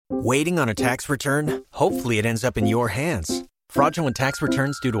Waiting on a tax return? Hopefully it ends up in your hands. Fraudulent tax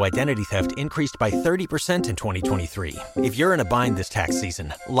returns due to identity theft increased by 30% in 2023. If you're in a bind this tax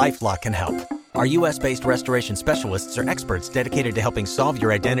season, LifeLock can help. Our U.S.-based restoration specialists are experts dedicated to helping solve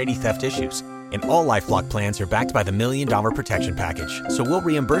your identity theft issues. And all LifeLock plans are backed by the $1 Million Protection Package. So we'll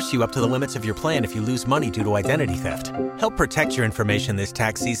reimburse you up to the limits of your plan if you lose money due to identity theft. Help protect your information this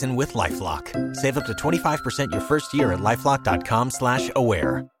tax season with LifeLock. Save up to 25% your first year at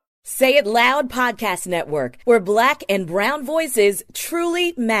LifeLock.com/aware. Say It Loud Podcast Network, where Black and brown voices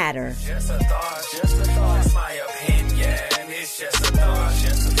truly matter. Just a thought, it's my opinion. It's just a thought,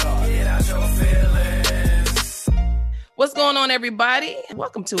 get out your feelings. What's going on, everybody?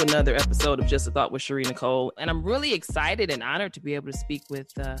 Welcome to another episode of Just a Thought with Sheree Nicole. And I'm really excited and honored to be able to speak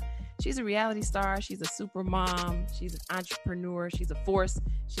with, she's a reality star, she's a super mom, she's an entrepreneur, she's a force,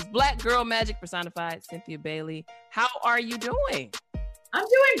 she's Black girl magic personified, Cynthia Bailey. How are you doing? I'm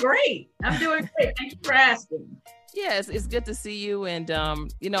doing great. Thank you for asking. Yes, it's good to see you. And,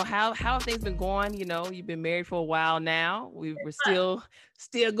 how have things been going? You know, you've been married for a while now. We're still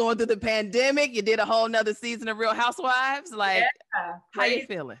going through the pandemic. You did a whole nother season of Real Housewives. How you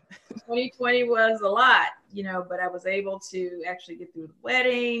feeling? 2020 was a lot, but I was able to actually get through the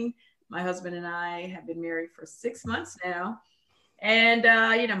wedding. My husband and I have been married for 6 months now. And,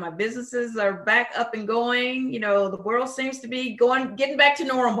 my businesses are back up and going. The world seems to be getting back to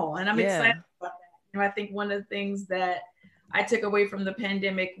normal. And I'm excited about that. I think one of the things that I took away from the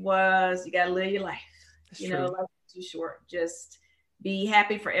pandemic was you got to live your life. Life is too short. Just be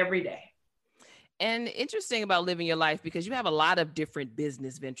happy for every day. And interesting about living your life, because you have a lot of different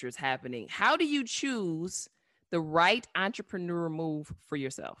business ventures happening. How do you choose the right entrepreneur move for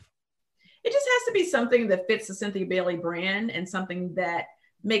yourself? It just has to be something that fits the Cynthia Bailey brand and something that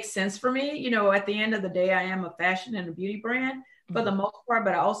makes sense for me. At the end of the day, I am a fashion and a beauty brand for the most part,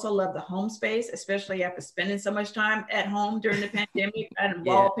 but I also love the home space, especially after spending so much time at home during the pandemic. I had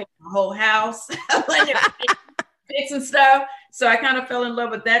wallpaper the whole house, fixing stuff. So I kind of fell in love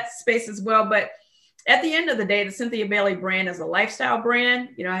with that space as well. But at the end of the day, the Cynthia Bailey brand is a lifestyle brand.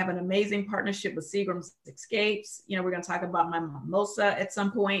 I have an amazing partnership with Seagram's Escapes. We're going to talk about my mimosa at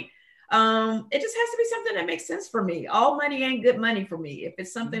some point. It just has to be something that makes sense for me. All money ain't good money for me. If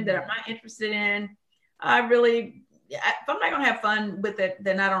it's something that I'm not interested in, if I'm not going to have fun with it,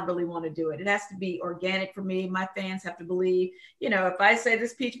 then I don't really want to do it. It has to be organic for me. My fans have to believe, if I say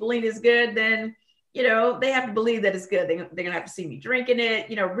this peach Bellini is good, then, they have to believe that it's good. They're going to have to see me drinking it,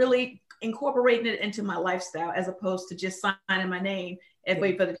 really incorporating it into my lifestyle, as opposed to just signing my name and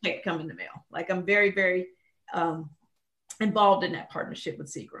wait for the check to come in the mail. I'm very, very, involved in that partnership with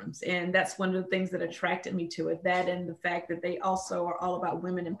Seagram's. And that's one of the things that attracted me to it, that and the fact that they also are all about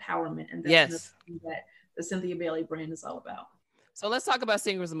women empowerment. And that's that the Cynthia Bailey brand is all about. So let's talk about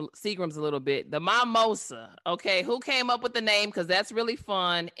Seagram's a little bit. The mimosa. Okay. Who came up with the name? Because that's really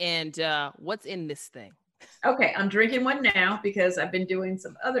fun. And what's in this thing? Okay. I'm drinking one now because I've been doing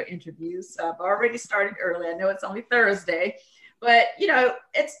some other interviews. So I've already started early. I know it's only Thursday. But,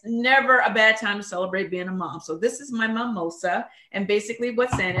 it's never a bad time to celebrate being a mom. So this is my mimosa. And basically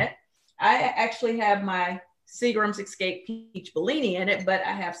what's in it, I actually have my Seagram's Escape Peach Bellini in it, but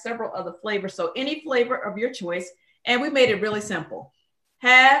I have several other flavors. So any flavor of your choice. And we made it really simple.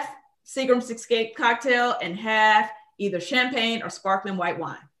 Half Seagram's Escape cocktail and half either champagne or sparkling white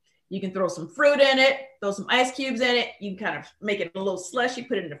wine. You can throw some fruit in it, throw some ice cubes in it. You can kind of make it a little slushy,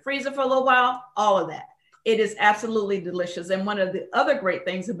 put it in the freezer for a little while, all of that. It is absolutely delicious. And one of the other great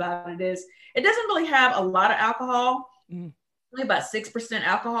things about it is it doesn't really have a lot of alcohol, only about 6%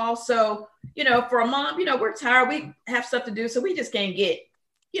 alcohol. So, for a mom, we're tired. We have stuff to do. So we just can't get,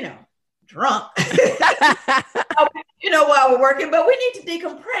 drunk, while we're working, but we need to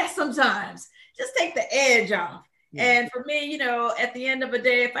decompress sometimes. Just take the edge off. Yeah. And for me, at the end of the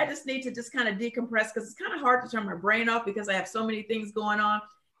day, if I just need to just kind of decompress, because it's kind of hard to turn my brain off because I have so many things going on.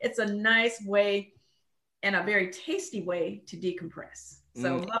 It's a nice way and a very tasty way to decompress.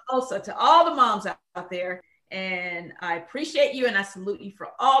 So mimosa to all the moms out there. And I appreciate you and I salute you for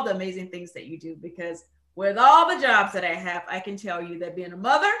all the amazing things that you do, because with all the jobs that I have, I can tell you that being a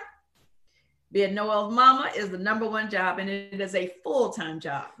mother, being Noel's mama is the number one job, and it is a full-time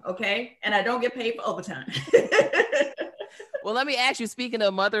job, okay? And I don't get paid for overtime. Well, let me ask you, speaking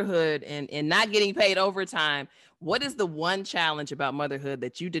of motherhood and not getting paid overtime, what is the one challenge about motherhood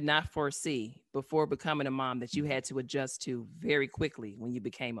that you did not foresee before becoming a mom that you had to adjust to very quickly when you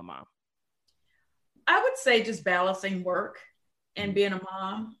became a mom? I would say just balancing work and being a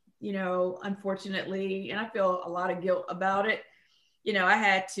mom, unfortunately, and I feel a lot of guilt about it. I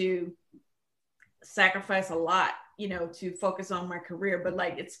had to sacrifice a lot, to focus on my career. But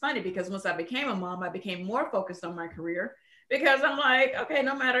like, it's funny because once I became a mom, I became more focused on my career because I'm like, okay,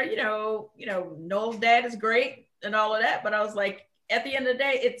 no matter, Noel's dad is great and all of that. But I was like, at the end of the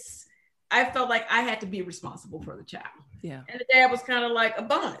day, I felt like I had to be responsible for the child. Yeah. And the dad was kind of like a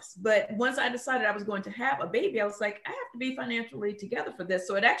bonus. But once I decided I was going to have a baby, I was like, I have to be financially together for this.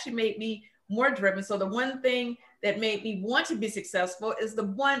 So it actually made me more driven. So the one thing that made me want to be successful is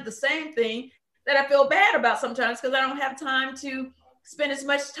the same thing that I feel bad about sometimes because I don't have time to spend as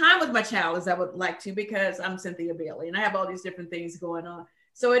much time with my child as I would like to because I'm Cynthia Bailey and I have all these different things going on.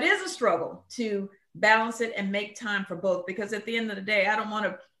 So it is a struggle to balance it and make time for both because at the end of the day, I don't want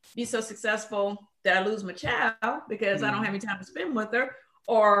to be so successful that I lose my child because I don't have any time to spend with her,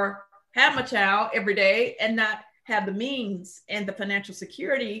 or have my child every day and not have the means and the financial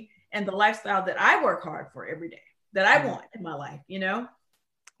security and the lifestyle that I work hard for every day that I want in my life,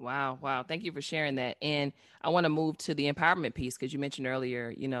 Wow. Thank you for sharing that. And I want to move to the empowerment piece because you mentioned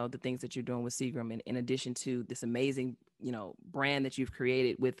earlier, the things that you're doing with Seagram in addition to this amazing, brand that you've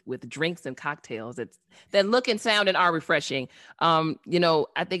created with drinks and cocktails that look and sound and are refreshing. I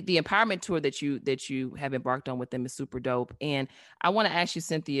think the empowerment tour that you have embarked on with them is super dope. And I want to ask you,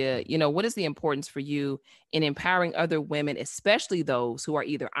 Cynthia, what is the importance for you in empowering other women, especially those who are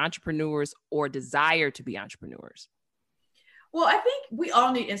either entrepreneurs or desire to be entrepreneurs? Well, I think we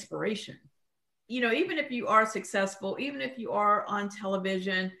all need inspiration. Even if you are successful, even if you are on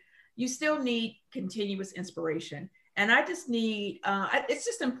television, you still need continuous inspiration. And I just need, it's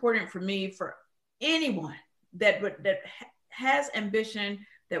just important for me, for anyone that has ambition,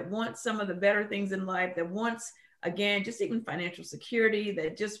 that wants some of the better things in life, that wants, again, just even financial security,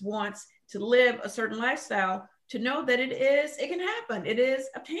 that just wants to live a certain lifestyle, to know that it can happen. It is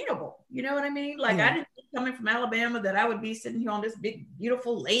obtainable. You know what I mean? Like I didn't think coming from Alabama that I would be sitting here on this big,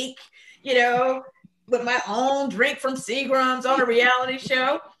 beautiful lake, with my own drink from Seagram's on a reality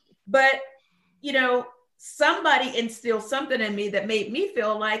show. But, somebody instilled something in me that made me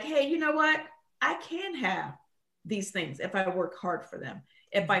feel like, hey, you know what? I can have these things if I work hard for them,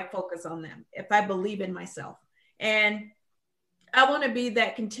 if I focus on them, if I believe in myself. And I want to be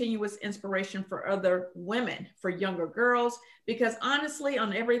that continuous inspiration for other women, for younger girls, because honestly,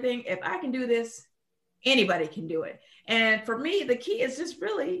 on everything, if I can do this, anybody can do it. And for me, the key is just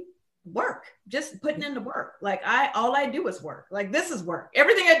really work, just putting in the work. Like all I do is work. Like this is work.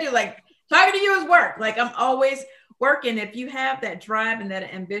 Everything I do, like talking to you is work. Like I'm always working. If you have that drive and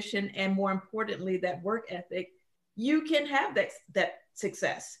that ambition, and more importantly, that work ethic, you can have that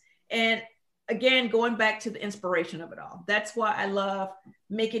success. And again, going back to the inspiration of it all. That's why I love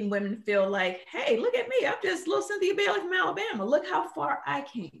making women feel like, hey, look at me. I'm just little Cynthia Bailey from Alabama. Look how far I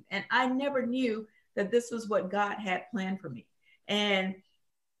came. And I never knew that this was what God had planned for me. And,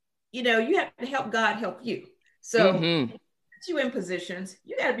 you have to help God help you. So put you in positions,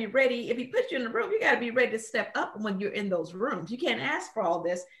 you got to be ready. If he puts you in the room, you got to be ready to step up when you're in those rooms. You can't ask for all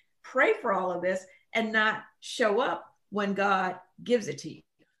this, pray for all of this, and not show up when God gives it to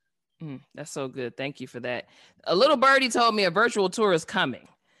you. That's so good. Thank you for that. A little birdie told me a virtual tour is coming.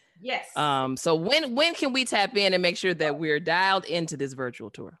 Yes. So when can we tap in and make sure that we're dialed into this virtual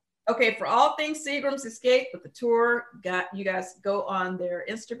tour? Okay, for all things Seagram's Escape with the tour, you guys go on their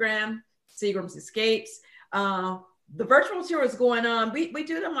Instagram, Seagram's Escapes. The virtual tour is going on. We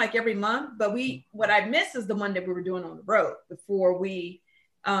do them like every month, but what I miss is the one that we were doing on the road before we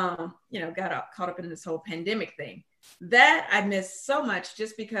got caught up in this whole pandemic thing. That I miss so much,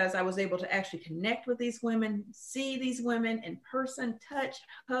 just because I was able to actually connect with these women, see these women in person, touch,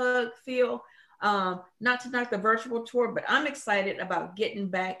 hug, feel. Not to knock the virtual tour, but I'm excited about getting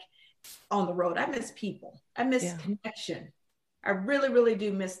back on the road. I miss people. I miss connection. I really, really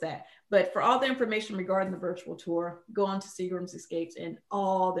do miss that. But for all the information regarding the virtual tour, go on to Seagram's Escapes, and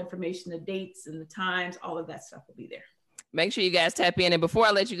all the information, the dates and the times, all of that stuff will be there. Make sure you guys tap in. And before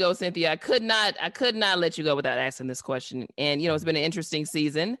I let you go, Cynthia, I could not let you go without asking this question. And, it's been an interesting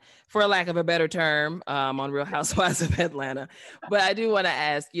season, for lack of a better term, on Real Housewives of Atlanta. But I do want to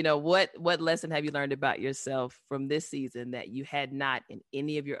ask, what lesson have you learned about yourself from this season that you had not in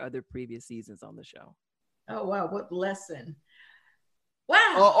any of your other previous seasons on the show? Oh, wow. What lesson?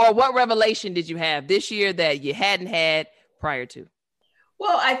 Wow. Or what revelation did you have this year that you hadn't had prior to?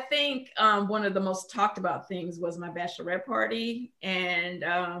 Well, I think one of the most talked about things was my bachelorette party. And,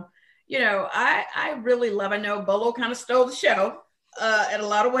 I really love, I know Bolo kind of stole the show in a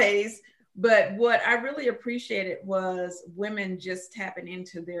lot of ways, but what I really appreciated was women just tapping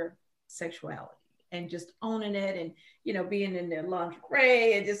into their sexuality and just owning it, and, being in their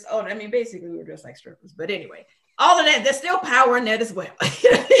lingerie and just, basically we were just like strippers. But anyway, all of that, there's still power in that as well.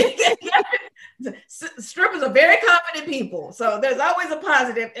 strippers are very confident people. So there's always a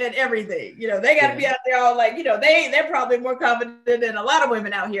positive in everything. You know, they got to be out there all like, you know, they're probably more confident than a lot of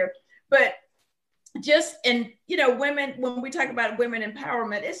women out here. But just, and, you know, women, when we talk about women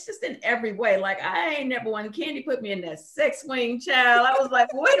empowerment, it's just in every way. Like, I ain't never, when Candy put me in that sex swing, child, I was like,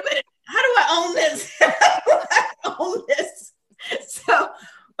 wait a minute, how do I own this? How do I own this? So,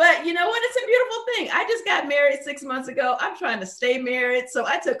 but you know what? It's a beautiful thing. I just got married 6 months ago. I'm trying to stay married. So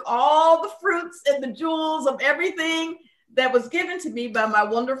I took all the fruits and the jewels of everything that was given to me by my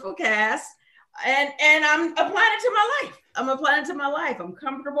wonderful cast. And I'm applying it to my life. I'm applying it to my life. I'm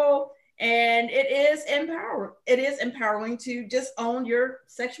comfortable. And it is empowering. It is empowering to just own your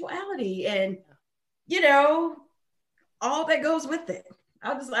sexuality and, you know, all that goes with it.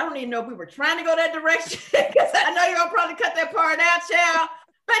 I don't even know if we were trying to go that direction, because I know you're gonna probably cut that part out, child.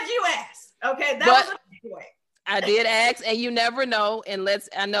 But you asked, okay? That was a takeaway. I did ask, and you never know. And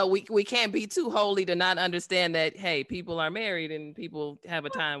I know we can't be too holy to not understand that, hey, people are married and people have a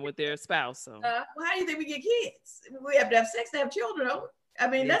time with their spouse. So, well, how do you think we get kids? We have to have sex to have children, don't we? I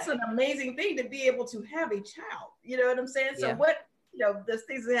mean, that's an amazing thing to be able to have a child. You know what I'm saying? So what, you know, there's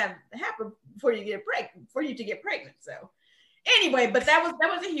things that have to happen before you get pregnant, for you to get pregnant. So anyway, but that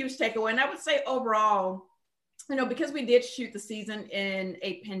was a huge takeaway. And I would say overall, you know, because we did shoot the season in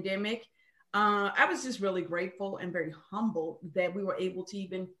a pandemic, I was just really grateful and very humbled that we were able to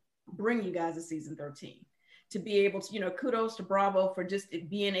even bring you guys a season 13, to be able to, you know, kudos to Bravo for just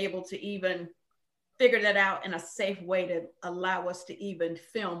being able to even figure that out in a safe way to allow us to even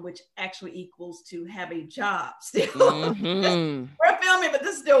film, which actually equals to have a job still. Mm-hmm. We're filming, but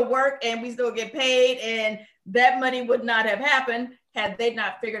this still work and we still get paid. And that money would not have happened had they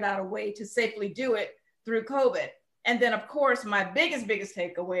not figured out a way to safely do it through COVID. And then, of course, my biggest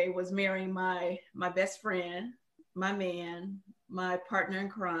takeaway was marrying my best friend, my man, my partner in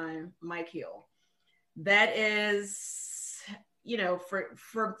crime, Mike Hill. That is, you know,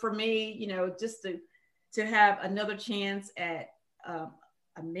 for me, you know, just to have another chance at a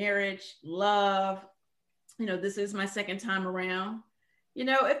marriage, love. You know, this is my second time around. You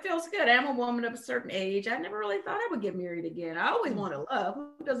know, it feels good. I'm a woman of a certain age. I never really thought I would get married again. I always wanted love.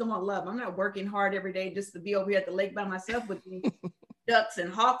 Who doesn't want love? I'm not working hard every day just to be over here at the lake by myself with the ducks and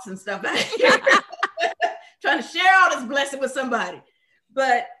hawks and stuff out here. Trying to share all this blessing with somebody.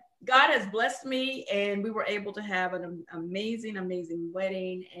 But God has blessed me, and we were able to have an amazing, amazing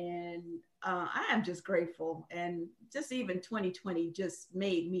wedding. And I am just grateful. And just even 2020 just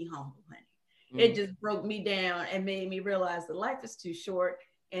made me humble, honey. It just broke me down and made me realize that life is too short,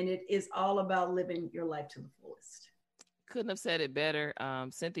 and it is all about living your life to the fullest. Couldn't have said it better.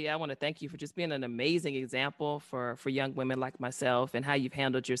 Cynthia, I want to thank you for just being an amazing example for young women like myself, and how you've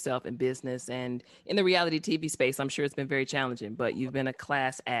handled yourself in business and in the reality TV space. I'm sure it's been very challenging, but you've been a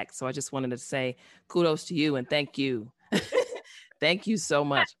class act. So I just wanted to say kudos to you and thank you. Thank you so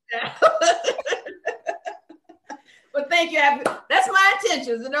much. Well, thank you. That's my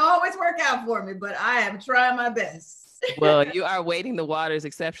intentions. It don't always work out for me, but I am trying my best. Well, you are wading the waters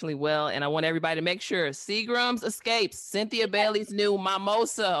exceptionally well. And I want everybody to make sure Seagram's Escapes, Cynthia Bailey's new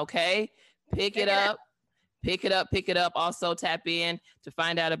mimosa, okay? Pick it up. Also tap in to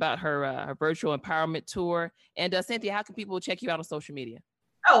find out about her virtual empowerment tour. And Cynthia, how can people check you out on social media?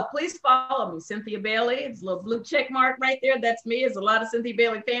 Oh, please follow me, Cynthia Bailey. It's a little blue check mark right there. That's me. There's a lot of Cynthia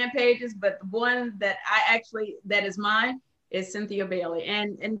Bailey fan pages, but the one that that is mine is Cynthia Bailey.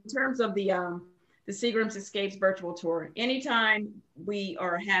 And in terms of the Seagram's Escapes virtual tour, anytime we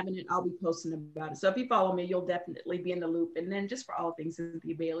are having it, I'll be posting about it. So if you follow me, you'll definitely be in the loop. And then just for all things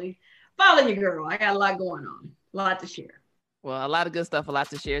Cynthia Bailey, follow your girl. I got a lot going on, a lot to share. Well, a lot of good stuff, a lot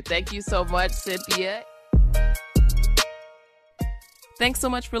to share. Thank you so much, Cynthia. Thanks so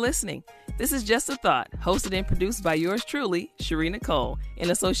much for listening. This is Just a Thought, hosted and produced by yours truly, Cherie Nicole, in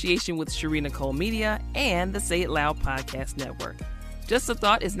association with Cherie Nicole Media and the Say It Loud Podcast Network. Just a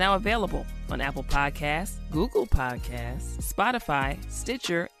Thought is now available on Apple Podcasts, Google Podcasts, Spotify,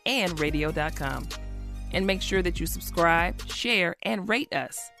 Stitcher, and radio.com. And make sure that you subscribe, share, and rate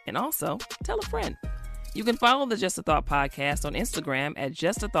us. And also, tell a friend. You can follow the Just a Thought podcast on Instagram at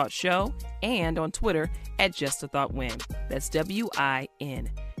Just a Thought Show and on Twitter at Just a Thought Win. That's WIN.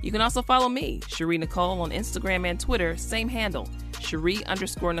 You can also follow me, Cherie Nicole, on Instagram and Twitter, same handle,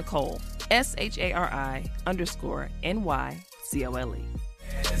 Cherie_Nicole, SHARI_NYCOLE.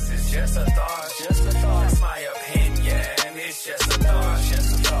 This is just a thought, It's my opinion. It's just a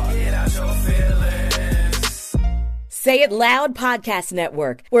thought, Get out your feelings. Say It Loud Podcast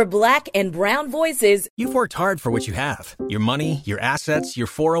Network, where Black and brown voices. You've worked hard for what you have. Your money, your assets, your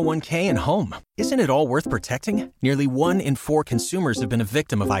 401k, and home. Isn't it all worth protecting? Nearly 1 in 4 consumers have been a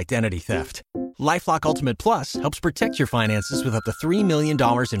victim of identity theft. LifeLock Ultimate Plus helps protect your finances with up to $3 million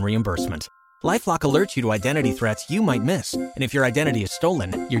in reimbursement. LifeLock alerts you to identity threats you might miss. And if your identity is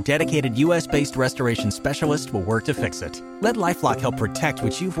stolen, your dedicated U.S.-based restoration specialist will work to fix it. Let LifeLock help protect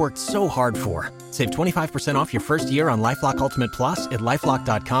what you've worked so hard for. Save 25% off your first year on LifeLock Ultimate Plus at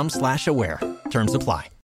LifeLock.com/aware. Terms apply.